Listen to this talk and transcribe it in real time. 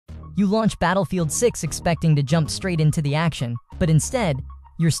You launch Battlefield 6 expecting to jump straight into the action, but instead,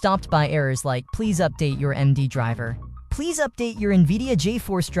 you're stopped by errors like please update your AMD driver, please update your NVIDIA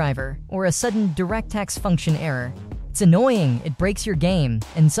GeForce driver, or a sudden DirectX Function Error. It's annoying, it breaks your game,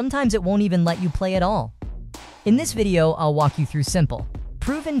 and sometimes it won't even let you play at all. In this video, I'll walk you through simple,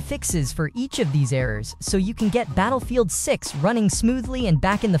 proven fixes for each of these errors so you can get Battlefield 6 running smoothly and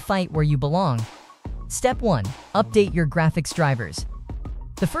back in the fight where you belong. Step 1. Update your graphics drivers.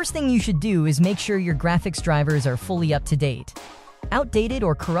 The first thing you should do is make sure your graphics drivers are fully up to date. Outdated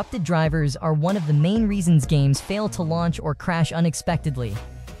or corrupted drivers are one of the main reasons games fail to launch or crash unexpectedly.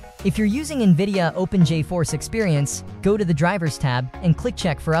 If you're using NVIDIA Open GeForce Experience, go to the Drivers tab and click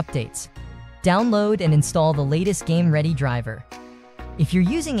Check for updates. Download and install the latest game-ready driver. If you're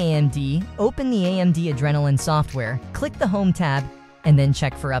using AMD, open the AMD Adrenalin software, click the Home tab, and then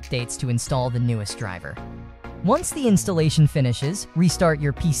check for updates to install the newest driver. Once the installation finishes, restart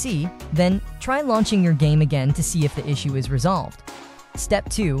your PC, then try launching your game again to see if the issue is resolved. Step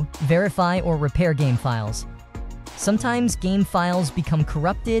 2. Verify or repair game files. Sometimes game files become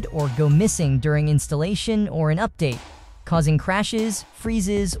corrupted or go missing during installation or an update, causing crashes,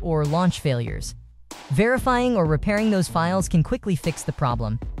 freezes, or launch failures. Verifying or repairing those files can quickly fix the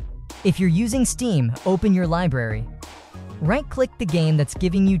problem. If you're using Steam, open your library. Right-click the game that's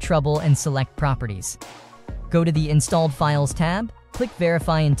giving you trouble and select Properties. Go to the Installed Files tab, click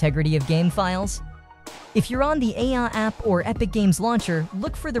Verify Integrity of Game Files. If you're on the AI app or Epic Games Launcher,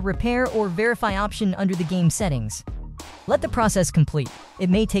 look for the Repair or Verify option under the game settings. Let the process complete. It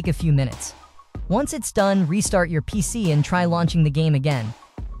may take a few minutes. Once it's done, restart your PC and try launching the game again.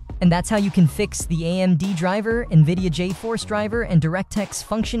 And that's how you can fix the AMD driver, NVIDIA GeForce driver, and DirectX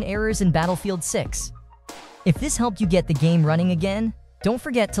Function errors in Battlefield 6. If this helped you get the game running again, don't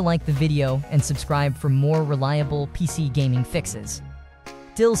forget to like the video and subscribe for more reliable PC gaming fixes.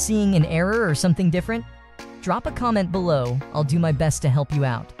 Still seeing an error or something different? Drop a comment below, I'll do my best to help you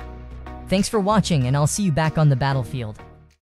out. Thanks for watching, and I'll see you back on the battlefield.